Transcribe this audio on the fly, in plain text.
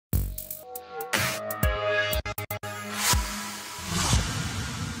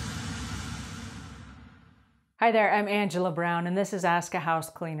Hi there, I'm Angela Brown, and this is Ask a House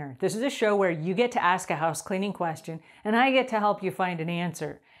Cleaner. This is a show where you get to ask a house cleaning question, and I get to help you find an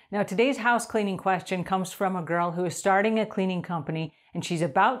answer. Now, today's house cleaning question comes from a girl who is starting a cleaning company, and she's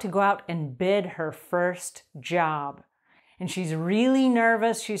about to go out and bid her first job. And she's really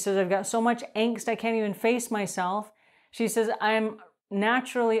nervous. She says, I've got so much angst, I can't even face myself. She says, I'm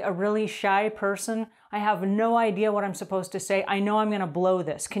naturally a really shy person. I have no idea what I'm supposed to say. I know I'm going to blow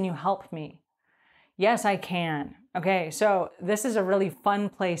this. Can you help me? Yes, I can. Okay, so this is a really fun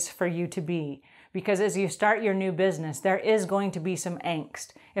place for you to be because as you start your new business, there is going to be some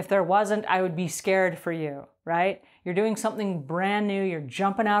angst. If there wasn't, I would be scared for you, right? You're doing something brand new. You're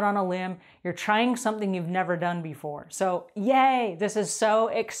jumping out on a limb. You're trying something you've never done before. So yay, this is so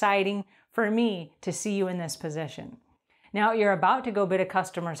exciting for me to see you in this position. Now you're about to go bid a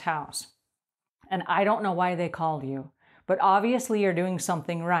customer's house, and I don't know why they called you. But obviously you're doing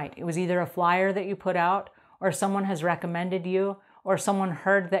something right. It was either a flyer that you put out, or someone has recommended you, or someone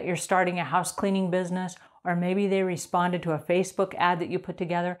heard that you're starting a house cleaning business, or maybe they responded to a Facebook ad that you put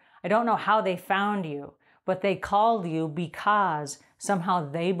together. I don't know how they found you, but they called you because somehow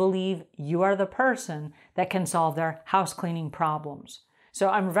they believe you are the person that can solve their house cleaning problems. So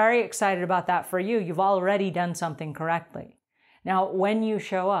I'm very excited about that for you. You've already done something correctly. Now, when you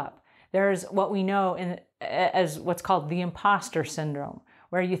show up, there's what we know as what's called the imposter syndrome,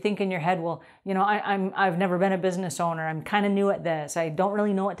 where you think in your head, well, you know, I've never been a business owner. I'm kind of new at this. I don't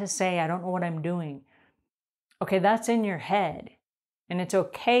really know what to say. I don't know what I'm doing. Okay, that's in your head. And it's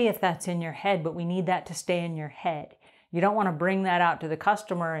okay if that's in your head, but we need that to stay in your head. You don't want to bring that out to the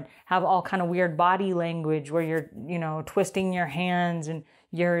customer and have all kind of weird body language where you're, twisting your hands and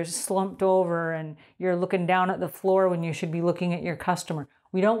you're slumped over and you're looking down at the floor when you should be looking at your customer.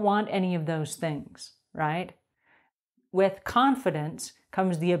 We don't want any of those things, right? With confidence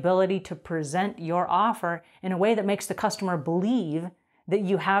comes the ability to present your offer in a way that makes the customer believe that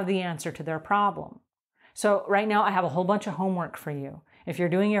you have the answer to their problem. So right now I have a whole bunch of homework for you. If you're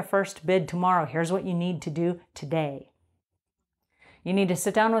doing your first bid tomorrow, here's what you need to do today. You need to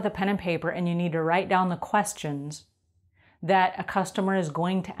sit down with a pen and paper and you need to write down the questions that a customer is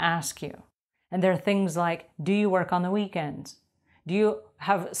going to ask you. And they're things like, do you work on the weekends? Do you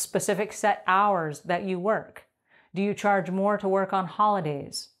have specific set hours that you work? Do you charge more to work on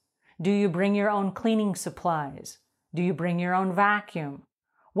holidays? Do you bring your own cleaning supplies? Do you bring your own vacuum?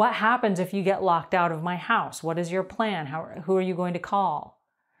 What happens if you get locked out of my house? What is your plan? Who are you going to call?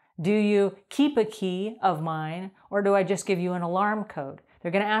 Do you keep a key of mine, or do I just give you an alarm code?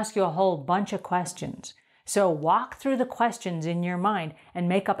 They're going to ask you a whole bunch of questions. So walk through the questions in your mind and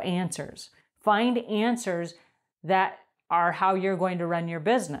make up answers. Find answers that are how you're going to run your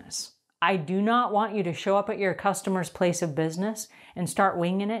business. I do not want you to show up at your customer's place of business and start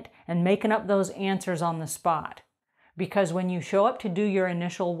winging it and making up those answers on the spot. Because when you show up to do your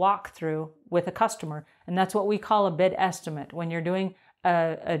initial walkthrough with a customer, and that's what we call a bid estimate. When you're doing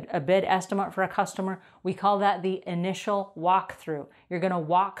a bid estimate for a customer, we call that the initial walkthrough. You're going to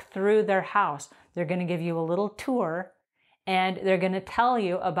walk through their house. They're going to give you a little tour, and they're going to tell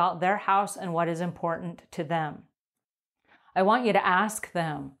you about their house and what is important to them. I want you to ask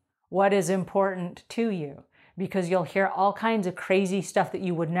them what is important to you, because you'll hear all kinds of crazy stuff that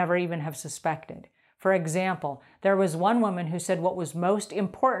you would never even have suspected. For example, there was one woman who said what was most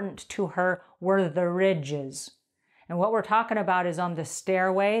important to her were the ridges. And what we're talking about is on the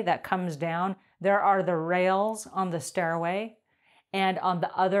stairway that comes down, there are the rails on the stairway. And on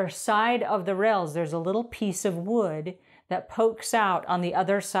the other side of the rails, there's a little piece of wood that pokes out on the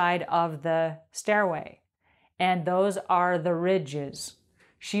other side of the stairway. And those are the ridges.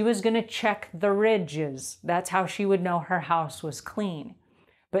 She was going to check the ridges. That's how she would know her house was clean.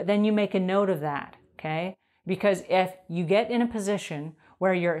 But then you make a note of that, okay? Because if you get in a position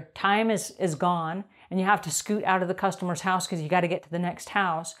where your time is gone and you have to scoot out of the customer's house because you got to get to the next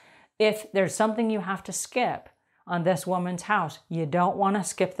house, if there's something you have to skip on this woman's house, you don't want to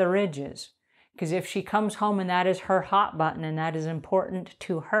skip the ridges. Because if she comes home and that is her hot button and that is important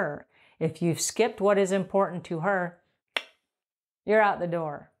to her, if you've skipped what is important to her, you're out the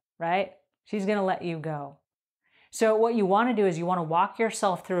door, right? She's going to let you go. So what you want to do is you want to walk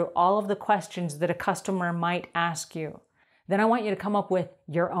yourself through all of the questions that a customer might ask you. Then I want you to come up with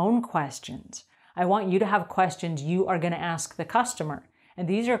your own questions. I want you to have questions you are going to ask the customer. And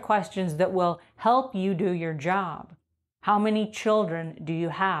these are questions that will help you do your job. How many children do you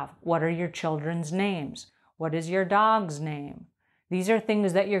have? What are your children's names? What is your dog's name? These are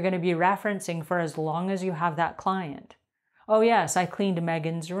things that you're going to be referencing for as long as you have that client. Oh yes, I cleaned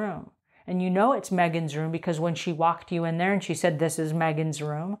Megan's room. And you know it's Megan's room because when she walked you in there and she said, this is Megan's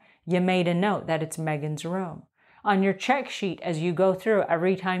room, you made a note that it's Megan's room. On your check sheet as you go through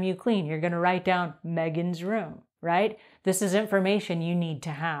every time you clean, you're going to write down Megan's room, right? This is information you need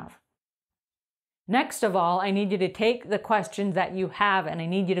to have. Next of all, I need you to take the questions that you have and I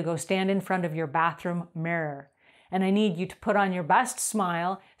need you to go stand in front of your bathroom mirror. And I need you to put on your best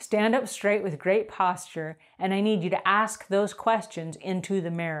smile, stand up straight with great posture, and I need you to ask those questions into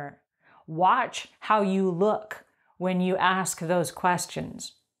the mirror. Watch how you look when you ask those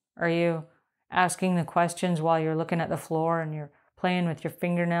questions. Are you asking the questions while you're looking at the floor and you're playing with your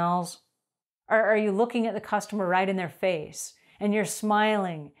fingernails? Or are you looking at the customer right in their face and you're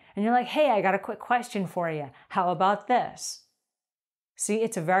smiling and you're like, hey, I got a quick question for you. How about this? See,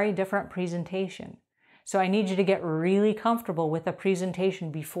 it's a very different presentation. So I need you to get really comfortable with a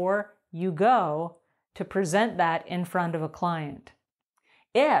presentation before you go to present that in front of a client.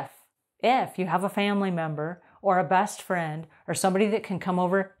 If you have a family member or a best friend or somebody that can come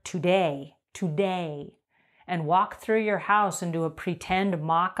over today, and walk through your house and do a pretend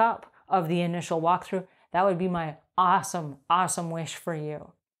mock-up of the initial walkthrough, that would be my awesome, awesome wish for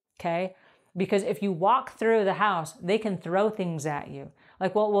you, okay? Because if you walk through the house, they can throw things at you.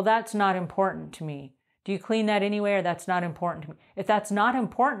 Like, well, that's not important to me. Do you clean that anyway, or that's not important to me? If that's not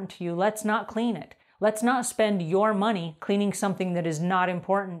important to you, let's not clean it. Let's not spend your money cleaning something that is not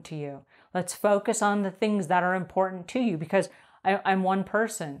important to you. Let's focus on the things that are important to you, because I'm one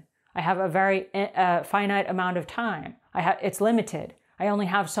person. I have a very finite amount of time. It's limited. I only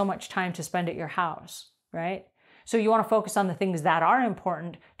have so much time to spend at your house, right? So you want to focus on the things that are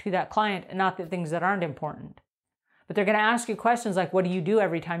important to that client and not the things that aren't important. But they're going to ask you questions like, what do you do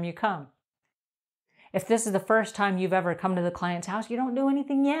every time you come? If this is the first time you've ever come to the client's house, you don't do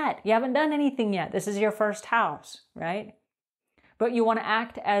anything yet. You haven't done anything yet. This is your first house, right? But you want to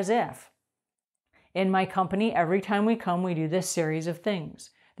act as if. In my company, every time we come, we do this series of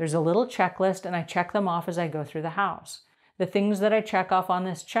things. There's a little checklist and I check them off as I go through the house. The things that I check off on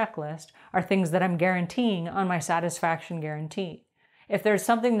this checklist are things that I'm guaranteeing on my satisfaction guarantee. If there's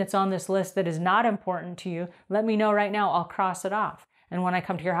something that's on this list that is not important to you, let me know right now. I'll cross it off. And when I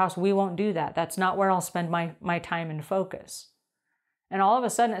come to your house, we won't do that. That's not where I'll spend my time and focus. And all of a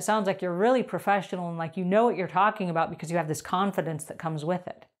sudden, it sounds like you're really professional and like you know what you're talking about because you have this confidence that comes with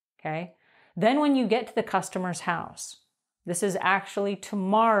it, okay? Then when you get to the customer's house, this is actually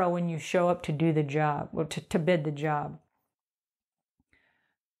tomorrow when you show up to do the job, or to bid the job.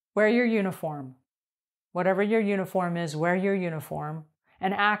 Wear your uniform. Whatever your uniform is, wear your uniform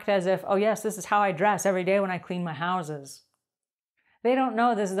and act as if, oh yes, this is how I dress every day when I clean my houses. They don't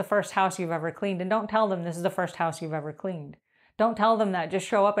know this is the first house you've ever cleaned, and don't tell them this is the first house you've ever cleaned. Don't tell them that. Just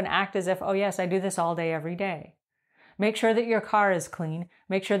show up and act as if, oh yes, I do this all day, every day. Make sure that your car is clean.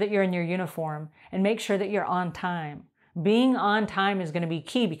 Make sure that you're in your uniform, and make sure that you're on time. Being on time is going to be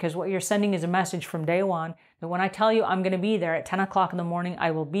key, because what you're sending is a message from day one that when I tell you I'm going to be there at 10 o'clock in the morning, I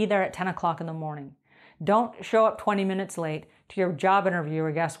will be there at 10 o'clock in the morning. Don't show up 20 minutes late to your job interview,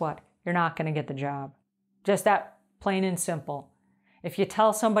 or guess what? You're not going to get the job. Just that plain and simple. If you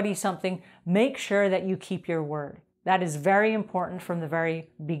tell somebody something, make sure that you keep your word. That is very important from the very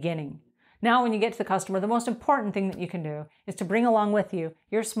beginning. Now, when you get to the customer, the most important thing that you can do is to bring along with you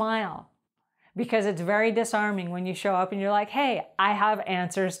your smile. Because it's very disarming when you show up and you're like, hey, I have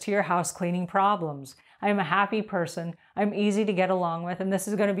answers to your house cleaning problems. I'm a happy person. I'm easy to get along with, and this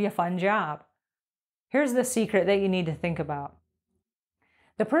is going to be a fun job. Here's the secret that you need to think about.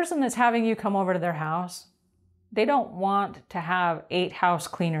 The person that's having you come over to their house, they don't want to have 8 house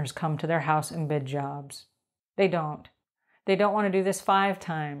cleaners come to their house and bid jobs. They don't. They don't want to do this 5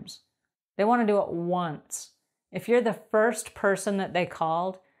 times. They want to do it once. If you're the first person that they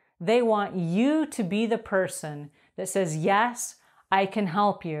called, they want you to be the person that says, yes, I can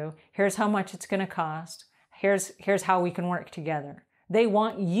help you. Here's how much it's going to cost. Here's how we can work together. They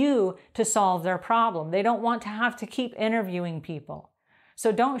want you to solve their problem. They don't want to have to keep interviewing people.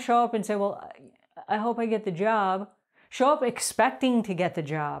 So don't show up and say, well, I hope I get the job. Show up expecting to get the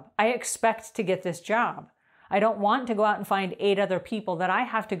job. I expect to get this job. I don't want to go out and find 8 other people that I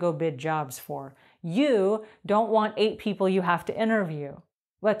have to go bid jobs for. You don't want 8 people you have to interview.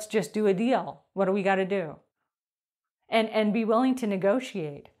 Let's just do a deal. What do we got to do? And be willing to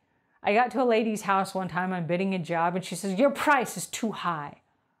negotiate. I got to a lady's house one time, I'm bidding a job, and she says, your price is too high.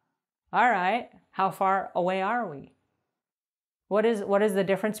 All right, how far away are we? What is the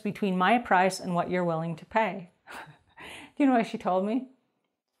difference between my price and what you're willing to pay? Do you know what she told me?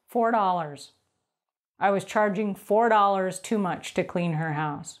 $4. I was charging $4 too much to clean her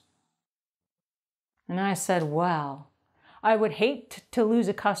house. And I said, well, I would hate to lose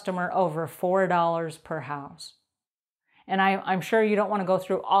a customer over $4 per house. And I'm sure you don't want to go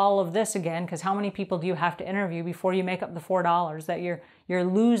through all of this again, because how many people do you have to interview before you make up the $4 that you're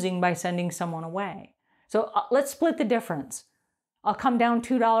losing by sending someone away? So let's split the difference. I'll come down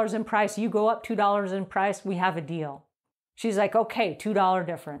 $2 in price. You go up $2 in price. We have a deal. She's like, okay, $2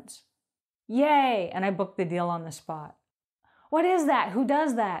 difference. Yay! And I booked the deal on the spot. What is that? Who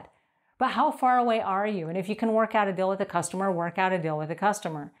does that? But how far away are you? And if you can work out a deal with a customer, work out a deal with a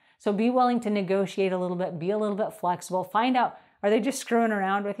customer. So be willing to negotiate a little bit, be a little bit flexible, find out, are they just screwing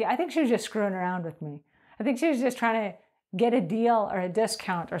around with you? I think she was just screwing around with me. I think she was just trying to get a deal or a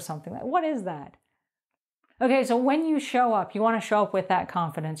discount or something. What is that? Okay, so when you show up, you want to show up with that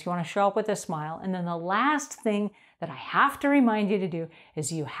confidence. You want to show up with a smile. And then the last thing that I have to remind you to do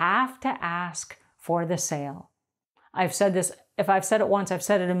is you have to ask for the sale. I've said this, if I've said it once, I've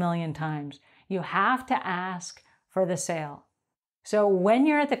said it a million times. You have to ask for the sale. So when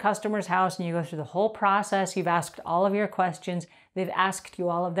you're at the customer's house and you go through the whole process, you've asked all of your questions, they've asked you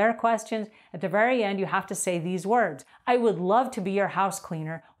all of their questions, at the very end, you have to say these words. I would love to be your house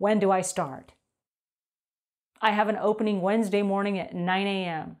cleaner. When do I start? I have an opening Wednesday morning at 9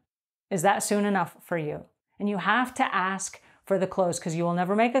 a.m. Is that soon enough for you? And you have to ask for the close, because you will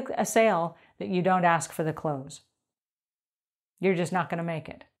never make a sale that you don't ask for the close. You're just not going to make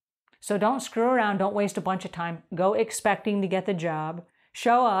it. So don't screw around. Don't waste a bunch of time. Go expecting to get the job.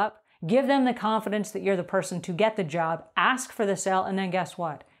 Show up. Give them the confidence that you're the person to get the job. Ask for the sale. And then guess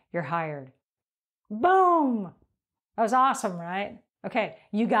what? You're hired. Boom! That was awesome, right? Okay,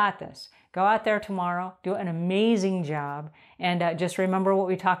 you got this. Go out there tomorrow. Do an amazing job. And just remember what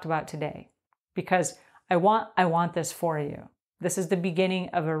we talked about today. Because I want this for you. This is the beginning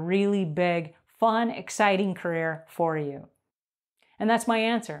of a really big, fun, exciting career for you. And that's my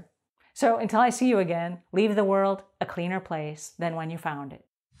answer. So until I see you again, leave the world a cleaner place than when you found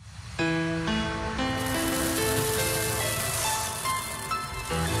it.